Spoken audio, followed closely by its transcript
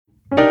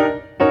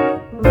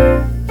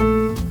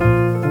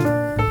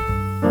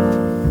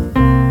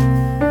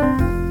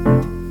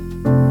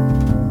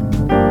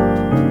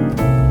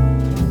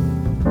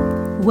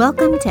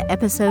Welcome to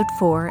episode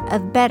 4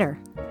 of Better.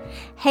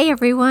 Hey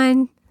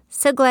everyone,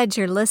 so glad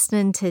you're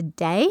listening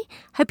today.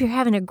 Hope you're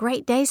having a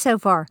great day so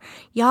far.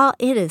 Y'all,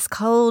 it is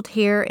cold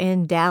here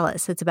in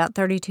Dallas. It's about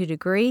 32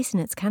 degrees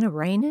and it's kind of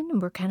raining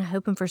and we're kind of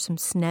hoping for some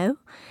snow.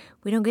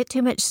 We don't get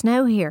too much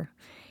snow here.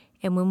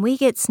 And when we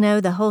get snow,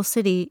 the whole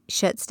city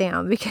shuts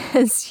down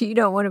because you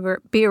don't want to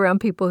be around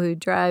people who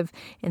drive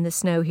in the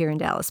snow here in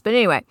Dallas. But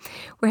anyway,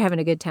 we're having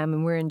a good time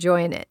and we're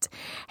enjoying it.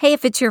 Hey,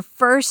 if it's your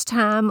first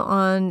time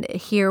on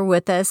here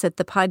with us at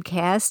the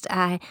podcast,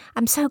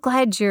 I'm so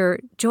glad you're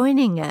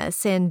joining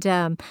us. And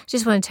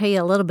just want to tell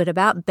you a little bit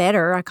about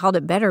Better. I called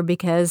it Better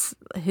because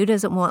who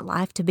doesn't want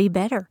life to be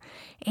better?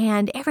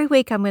 And every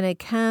week I'm going to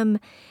come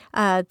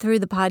through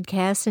the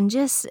podcast and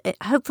just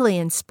hopefully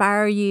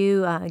inspire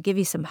you, give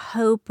you some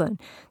hope on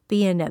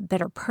being a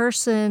better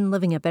person,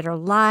 living a better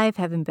life,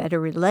 having better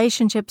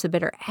relationships, a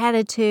better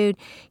attitude.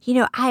 You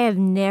know, I have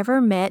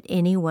never met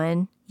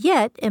anyone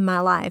yet in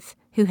my life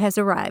who has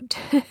arrived.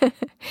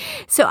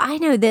 So I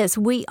know this,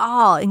 we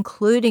all,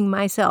 including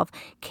myself,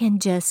 can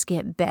just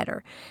get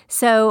better.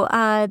 So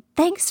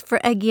thanks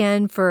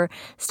again for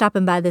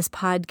stopping by this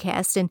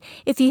podcast. And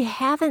if you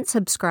haven't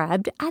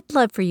subscribed, I'd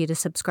love for you to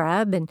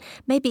subscribe and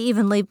maybe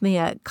even leave me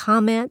a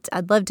comment.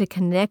 I'd love to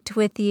connect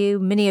with you.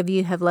 Many of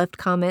you have left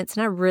comments,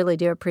 and I really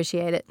do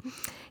appreciate it.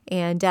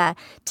 And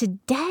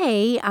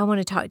today, I want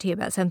to talk to you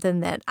about something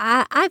that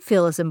I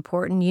feel is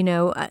important. You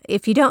know,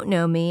 if you don't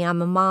know me,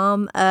 I'm a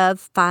mom of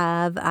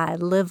 5. I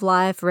live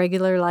life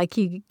regular like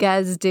you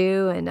guys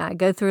do, and I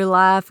go through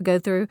life,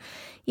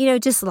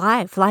 just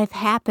life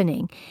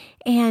happening.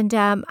 And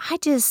I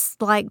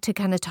just like to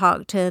kind of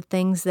talk to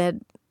things that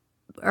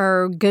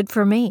are good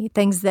for me,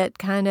 things that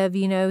kind of,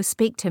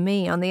 speak to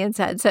me on the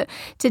inside. So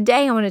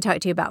today, I want to talk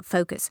to you about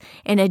focus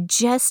and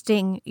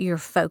adjusting your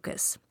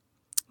focus.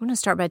 I want to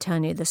start by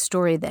telling you the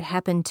story that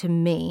happened to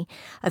me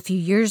a few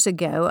years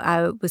ago.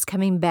 I was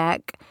coming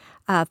back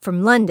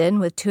from London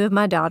with 2 of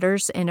my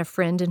daughters and a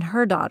friend and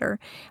her daughter.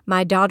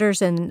 My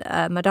daughter's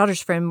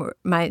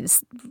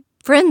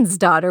friend's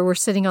daughter were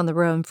sitting on the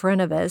row in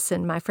front of us,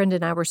 and my friend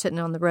and I were sitting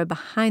on the row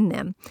behind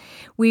them.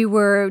 We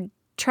were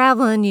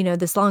traveling,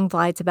 this long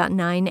flight's about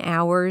 9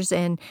 hours,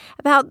 and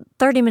about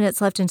 30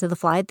 minutes left into the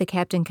flight, the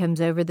captain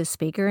comes over the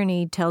speaker and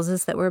he tells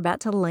us that we're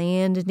about to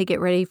land and to get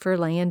ready for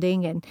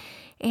landing.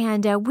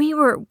 And we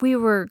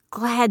were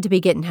glad to be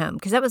getting home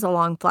because that was a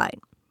long flight.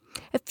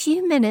 A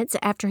few minutes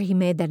after he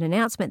made that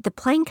announcement, the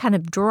plane kind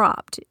of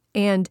dropped,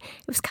 and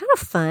it was kind of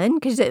fun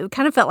because it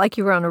kind of felt like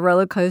you were on a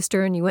roller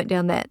coaster and you went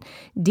down that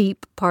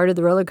deep part of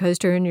the roller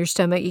coaster in your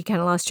stomach. You kind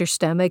of lost your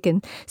stomach,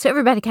 and so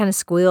everybody kind of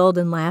squealed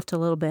and laughed a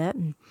little bit.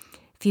 And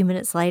a few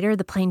minutes later,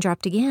 the plane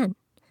dropped again.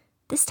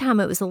 This time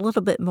it was a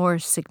little bit more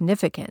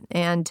significant,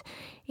 and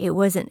it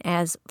wasn't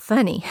as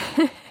funny.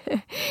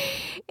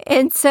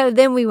 And so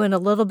then we went a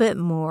little bit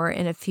more,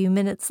 and a few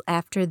minutes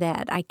after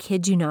that, I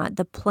kid you not,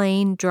 the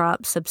plane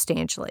dropped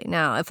substantially.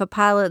 Now, if a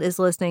pilot is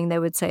listening, they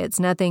would say it's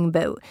nothing,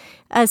 but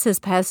us as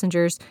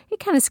passengers, it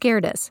kind of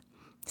scared us.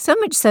 So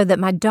much so that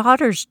my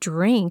daughter's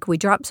drink, we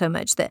dropped so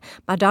much that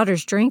my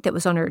daughter's drink that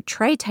was on her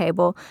tray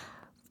table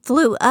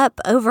flew up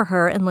over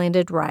her and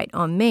landed right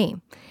on me.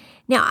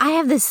 Now, I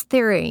have this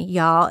theory,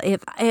 y'all.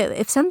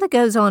 If something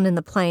goes on in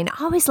the plane,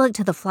 I always look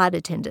to the flight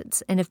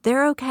attendants, and if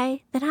they're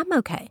okay, then I'm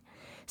okay.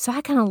 So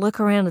I kind of look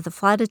around at the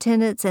flight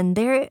attendants, and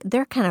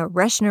they're kind of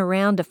rushing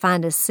around to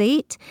find a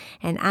seat,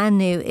 and I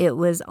knew it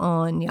was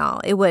on,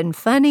 y'all. It wasn't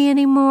funny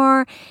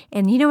anymore,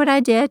 and you know what I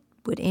did?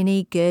 What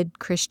any good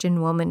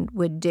Christian woman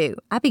would do.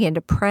 I began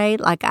to pray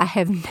like I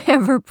have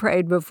never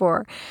prayed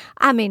before.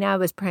 I mean, I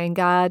was praying,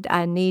 God,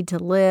 I need to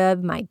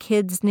live. My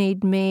kids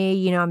need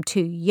me. I'm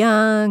too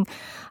young.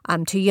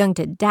 I'm too young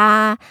to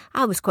die.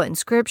 I was quoting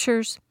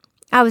scriptures.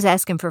 I was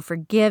asking for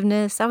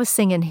forgiveness. I was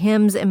singing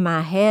hymns in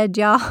my head,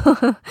 y'all.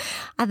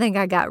 I think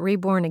I got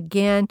reborn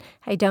again.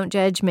 Hey, don't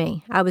judge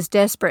me. I was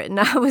desperate,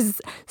 and I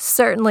was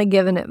certainly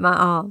giving it my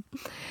all.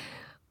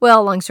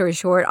 Well, long story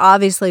short,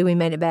 obviously we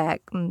made it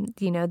back.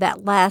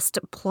 That last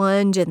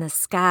plunge in the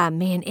sky,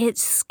 man, it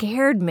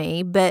scared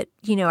me. But,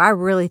 I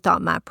really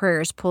thought my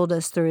prayers pulled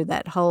us through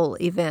that whole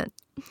event.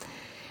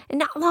 And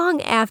not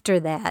long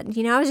after that,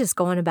 I was just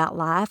going about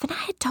life, and I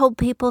had told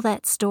people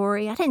that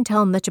story. I didn't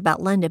tell them much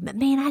about London, but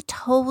man, I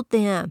told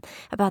them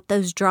about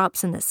those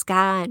drops in the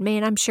sky. And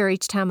man, I'm sure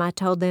each time I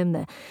told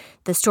them,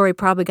 the story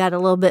probably got a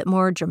little bit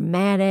more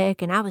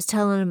dramatic. And I was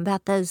telling them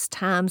about those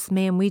times,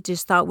 man, we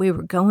just thought we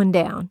were going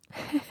down.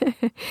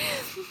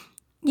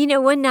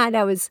 One night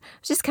I was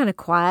just kind of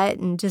quiet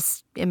and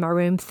just in my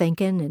room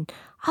thinking, and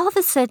all of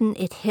a sudden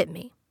it hit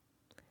me.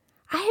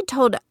 I had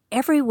told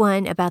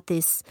everyone about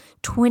this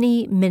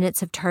 20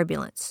 minutes of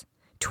turbulence,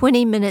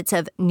 20 minutes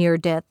of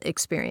near-death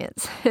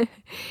experience.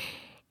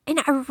 And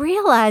I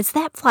realized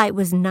that flight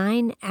was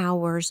 9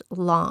 hours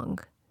long.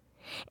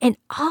 And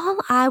all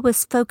I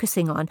was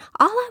focusing on,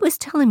 all I was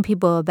telling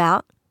people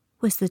about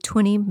was the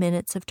 20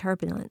 minutes of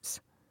turbulence.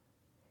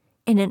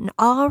 And in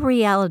all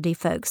reality,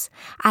 folks,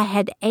 I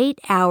had 8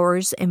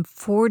 hours and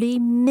 40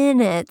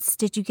 minutes,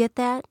 did you get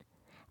that?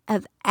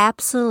 Of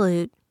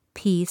absolute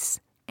peace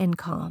and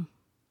calm.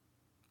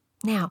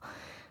 Now,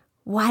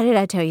 why did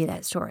I tell you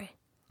that story?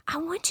 I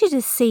want you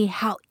to see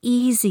how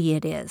easy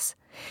it is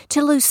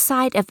to lose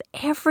sight of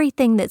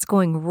everything that's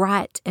going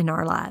right in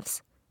our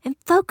lives and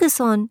focus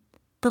on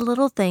the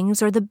little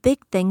things or the big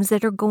things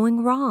that are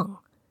going wrong.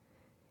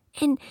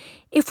 And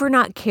if we're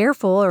not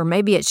careful, or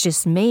maybe it's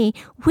just me,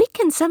 we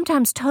can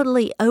sometimes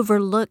totally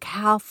overlook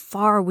how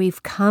far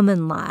we've come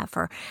in life,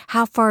 or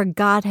how far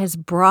God has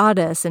brought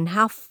us, and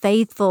how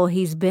faithful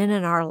He's been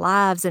in our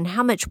lives, and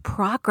how much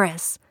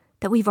progress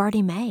that we've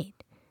already made.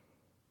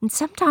 And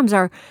sometimes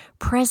our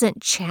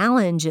present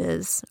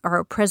challenges, or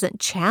our present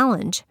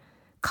challenge,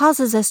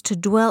 causes us to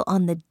dwell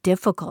on the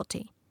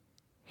difficulty.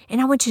 And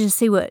I want you to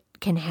see what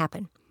can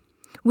happen.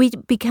 We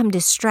become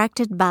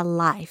distracted by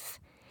life,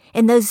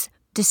 and those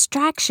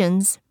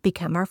distractions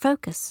become our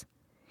focus.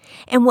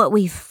 And what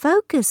we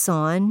focus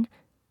on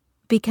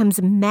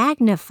becomes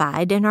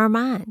magnified in our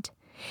mind.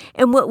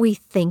 And what we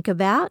think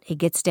about, it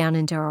gets down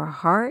into our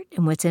heart,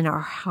 and what's in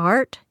our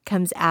heart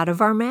comes out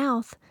of our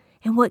mouth.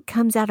 And what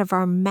comes out of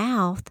our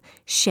mouth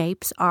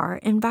shapes our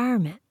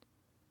environment.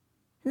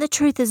 And the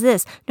truth is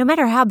this, no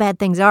matter how bad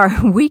things are,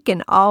 we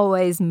can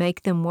always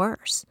make them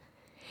worse.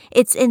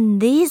 It's in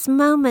these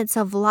moments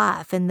of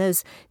life, in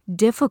those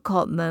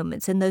difficult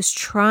moments, in those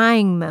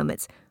trying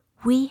moments,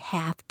 we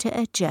have to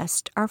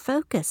adjust our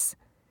focus.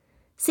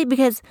 See,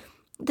 because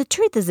the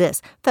truth is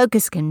this,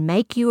 focus can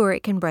make you or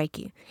it can break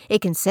you.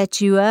 It can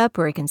set you up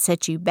or it can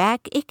set you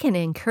back. It can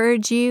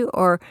encourage you,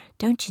 or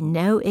don't you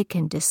know it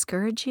can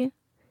discourage you?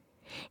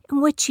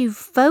 And what you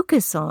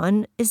focus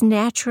on is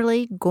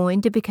naturally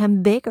going to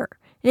become bigger.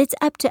 And it's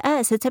up to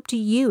us, it's up to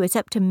you, it's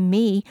up to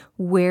me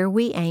where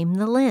we aim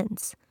the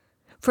lens.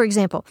 For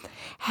example,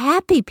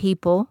 happy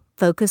people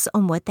focus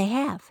on what they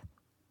have.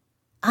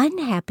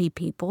 Unhappy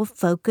people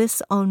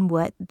focus on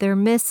what they're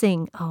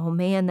missing. Oh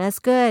man, that's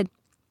good.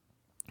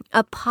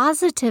 A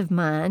positive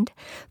mind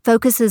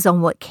focuses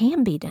on what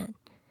can be done.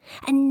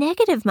 A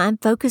negative mind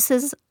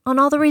focuses on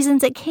all the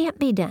reasons it can't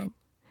be done.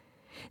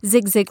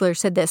 Zig Ziglar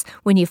said this,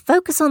 when you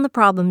focus on the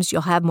problems,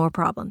 you'll have more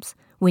problems.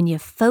 When you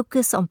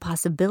focus on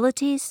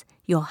possibilities,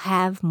 you'll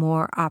have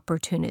more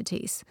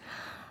opportunities.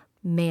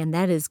 Man,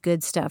 that is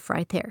good stuff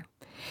right there.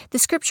 The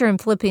scripture in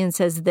Philippians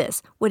says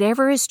this,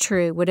 whatever is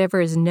true, whatever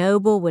is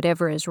noble,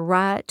 whatever is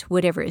right,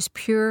 whatever is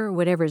pure,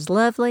 whatever is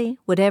lovely,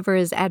 whatever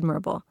is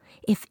admirable.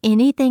 If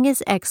anything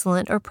is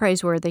excellent or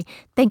praiseworthy,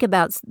 think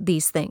about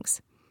these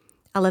things.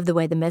 I love the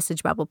way the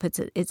Message Bible puts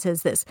it. It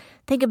says this,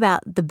 think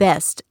about the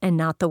best and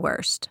not the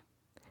worst.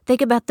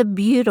 Think about the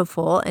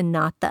beautiful and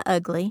not the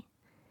ugly.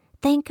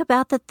 Think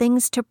about the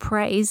things to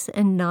praise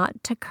and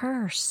not to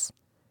curse.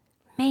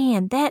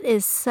 Man, that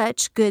is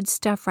such good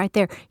stuff right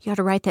there. You ought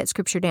to write that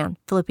scripture down,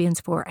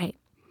 Philippians 4:8.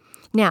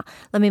 Now,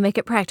 let me make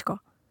it practical.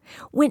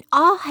 When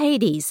all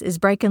Hades is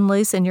breaking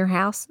loose in your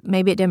house,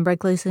 maybe it didn't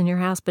break loose in your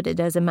house, but it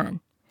does in mine.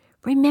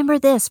 Remember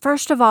this,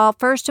 first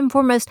and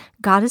foremost,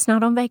 God is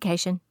not on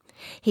vacation.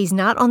 He's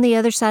not on the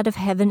other side of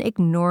heaven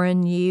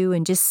ignoring you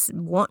and just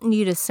wanting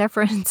you to suffer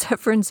and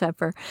suffer and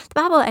suffer. The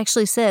Bible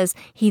actually says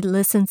He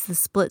listens the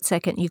split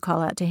second you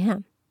call out to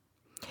Him.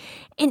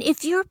 And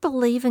if you're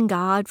believing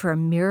God for a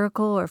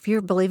miracle, or if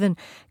you're believing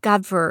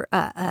God for,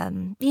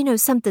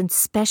 something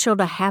special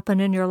to happen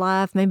in your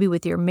life, maybe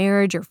with your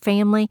marriage or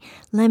family,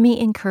 let me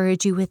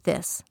encourage you with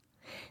this.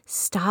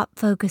 Stop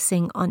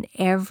focusing on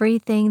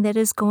everything that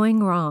is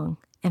going wrong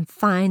and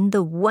find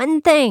the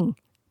one thing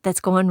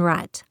that's going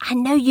right. I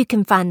know you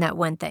can find that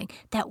one thing,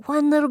 that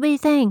one little bitty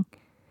thing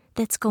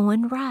that's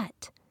going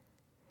right.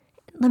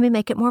 Let me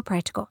make it more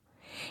practical.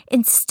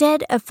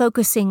 Instead of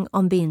focusing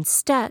on being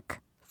stuck,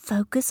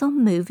 focus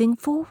on moving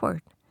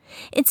forward.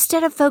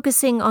 Instead of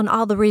focusing on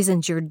all the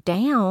reasons you're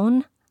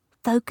down,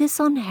 focus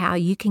on how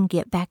you can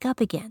get back up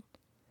again.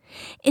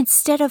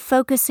 Instead of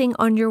focusing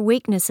on your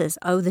weaknesses,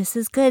 oh, this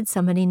is good,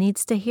 somebody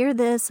needs to hear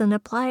this and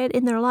apply it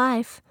in their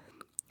life.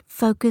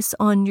 Focus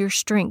on your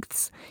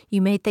strengths.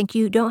 You may think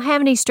you don't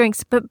have any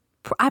strengths, but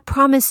I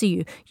promise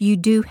you, you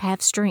do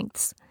have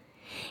strengths.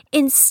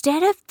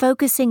 Instead of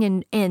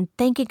focusing and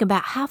thinking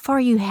about how far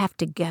you have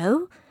to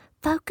go,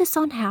 focus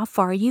on how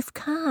far you've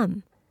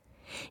come.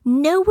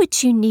 Know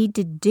what you need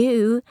to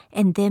do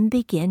and then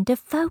begin to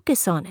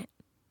focus on it.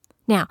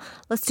 Now,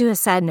 let's do a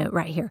side note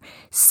right here.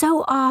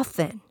 So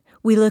often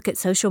we look at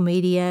social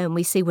media and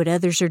we see what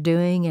others are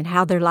doing and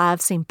how their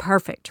lives seem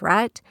perfect,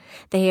 right?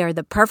 They are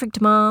the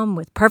perfect mom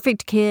with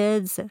perfect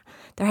kids.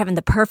 They're having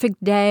the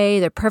perfect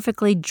day. They're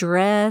perfectly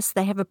dressed.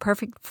 They have a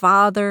perfect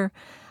father.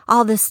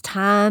 All this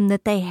time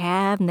that they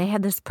have, and they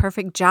have this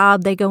perfect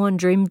job. They go on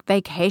dream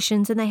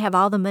vacations and they have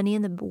all the money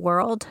in the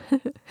world.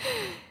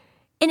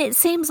 And it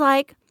seems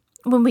like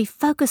when we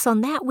focus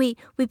on that, we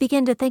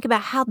begin to think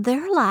about how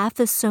their life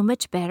is so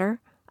much better.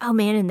 Oh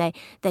man, and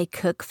they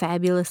cook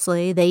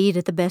fabulously. They eat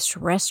at the best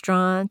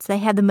restaurants.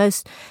 They are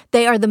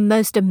the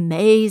most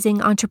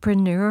amazing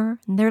entrepreneur,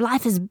 and their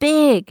life is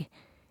big.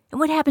 And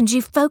what happens?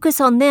 You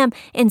focus on them,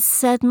 and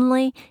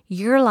suddenly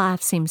your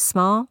life seems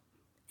small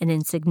and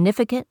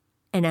insignificant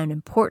and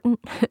unimportant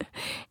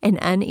and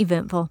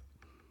uneventful.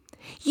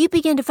 You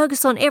begin to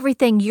focus on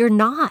everything you're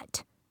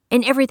not.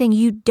 and everything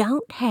you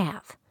don't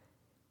have.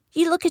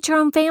 You look at your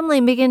own family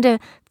and begin to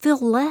feel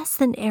less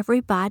than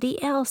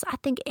everybody else. I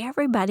think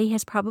everybody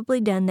has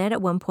probably done that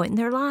at one point in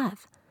their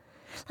life.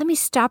 Let me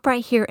stop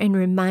right here and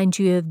remind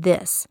you of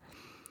this.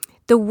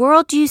 The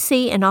world you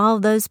see in all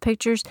of those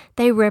pictures,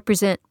 they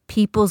represent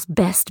people's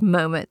best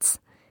moments.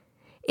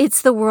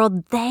 It's the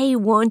world they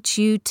want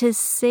you to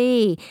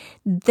see.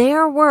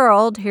 Their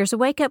world, here's a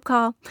wake-up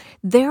call,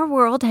 their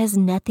world has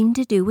nothing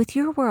to do with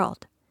your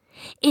world.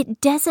 It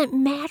doesn't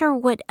matter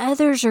what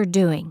others are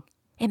doing.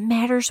 It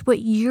matters what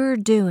you're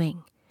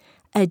doing.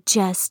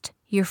 Adjust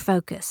your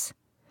focus.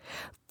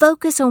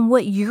 Focus on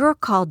what you're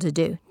called to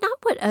do, not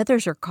what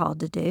others are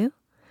called to do.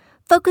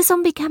 Focus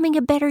on becoming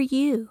a better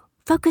you.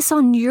 Focus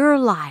on your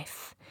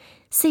life.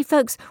 See,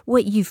 folks,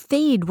 what you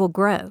feed will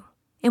grow,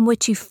 and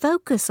what you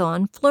focus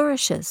on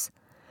flourishes.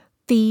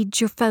 Feed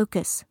your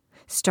focus.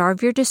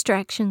 Starve your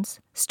distractions.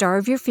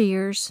 Starve your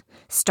fears.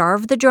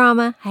 Starve the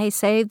drama. Hey,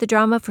 save the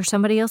drama for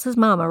somebody else's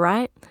mama,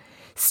 right?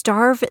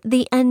 Starve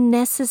the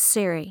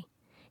unnecessary.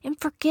 And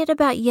forget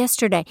about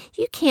yesterday.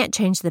 You can't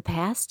change the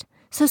past.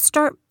 So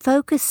start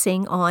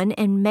focusing on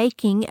and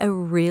making a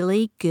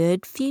really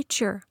good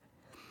future.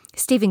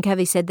 Stephen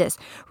Covey said this,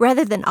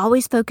 rather than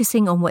always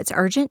focusing on what's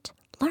urgent,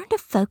 learn to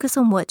focus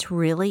on what's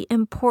really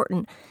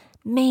important.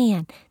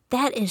 Man,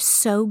 that is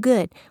so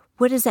good.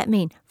 What does that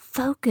mean?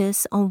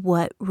 Focus on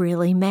what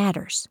really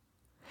matters.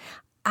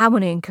 I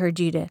want to encourage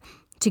you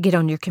to get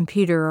on your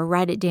computer or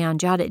write it down,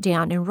 jot it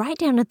down, and write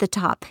down at the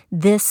top,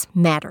 this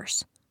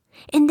matters.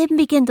 And then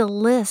begin to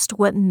list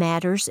what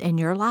matters in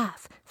your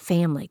life.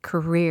 Family,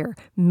 career,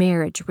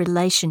 marriage,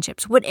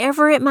 relationships,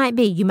 whatever it might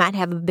be. You might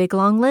have a big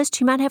long list.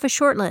 You might have a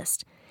short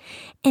list.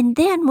 And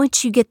then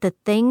once you get the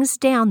things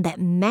down that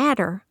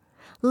matter,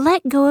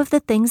 let go of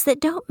the things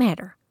that don't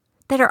matter,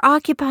 that are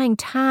occupying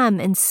time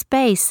and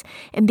space,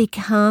 and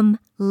become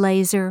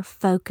laser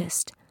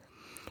focused.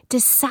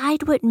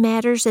 Decide what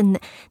matters, and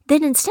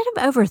then instead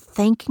of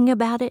overthinking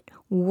about it,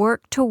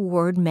 work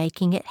toward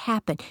making it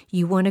happen.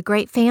 You want a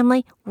great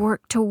family?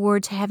 Work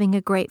towards having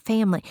a great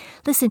family.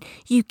 Listen,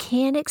 you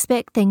can't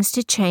expect things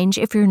to change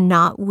if you're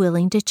not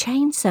willing to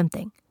change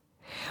something.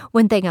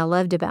 One thing I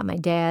loved about my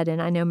dad,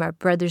 and I know my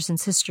brothers and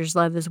sisters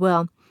love as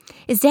well,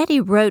 is Daddy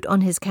wrote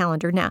on his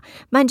calendar. Now,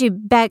 mind you,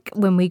 back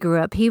when we grew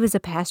up, he was a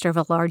pastor of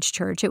a large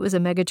church. It was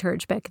a mega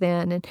church back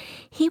then, and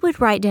he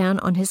would write down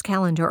on his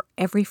calendar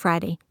every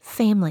Friday,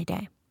 Family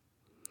Day.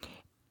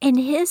 And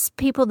his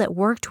people that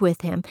worked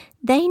with him,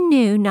 they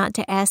knew not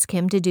to ask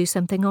him to do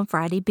something on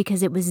Friday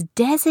because it was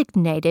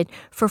designated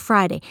for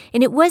Friday.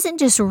 And it wasn't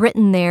just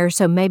written there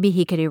so maybe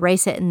he could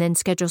erase it and then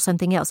schedule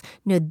something else.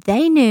 No,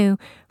 they knew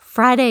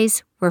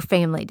Fridays were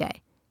Family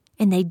Day.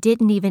 And they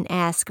didn't even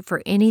ask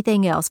for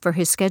anything else for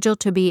his schedule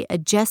to be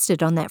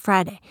adjusted on that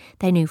Friday.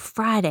 They knew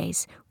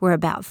Fridays were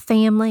about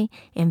family,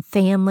 and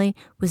family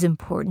was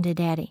important to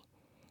Daddy.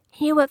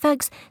 You know what,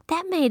 folks?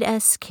 That made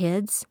us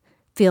kids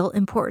feel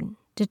important.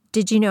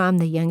 Did you know I'm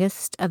the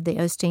youngest of the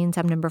Osteens?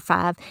 I'm number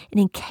 5. And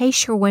in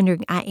case you're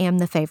wondering, I am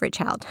the favorite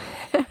child.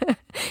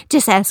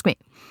 Just ask me.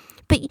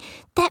 But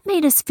that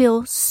made us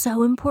feel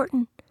so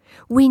important.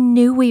 We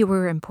knew we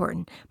were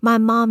important. My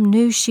mom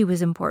knew she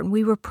was important.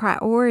 We were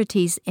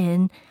priorities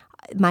in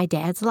my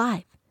dad's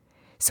life.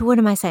 So what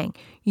am I saying?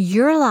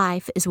 Your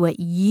life is what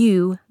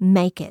you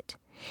make it.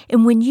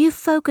 And when you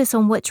focus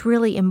on what's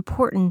really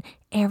important,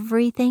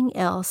 everything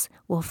else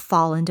will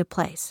fall into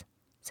place.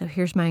 So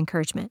here's my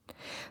encouragement.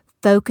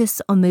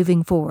 Focus on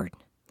moving forward.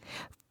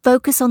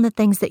 Focus on the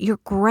things that you're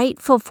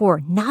grateful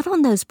for, not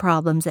on those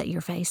problems that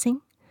you're facing.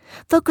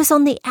 Focus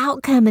on the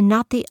outcome and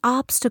not the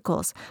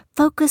obstacles.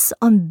 Focus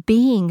on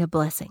being a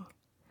blessing.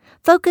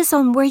 Focus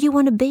on where you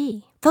want to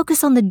be.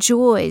 Focus on the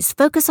joys.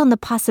 Focus on the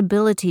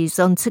possibilities,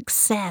 on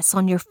success,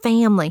 on your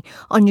family,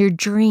 on your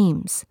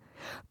dreams.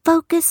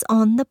 Focus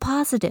on the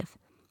positive.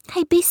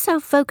 Hey, be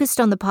so focused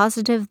on the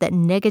positive that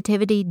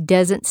negativity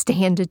doesn't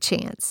stand a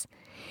chance.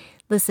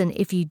 Listen,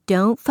 if you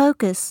don't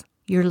focus,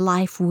 your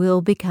life will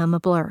become a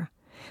blur.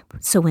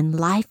 So when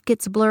life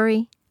gets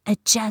blurry,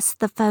 adjust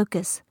the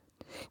focus.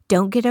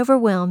 Don't get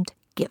overwhelmed,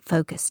 get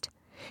focused.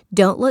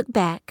 Don't look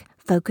back,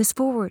 focus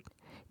forward.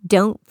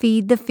 Don't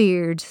feed the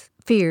fears,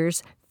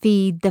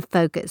 feed the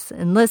focus.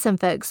 And listen,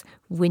 folks,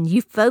 when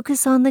you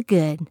focus on the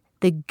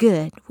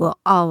good will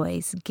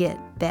always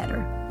get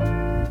better.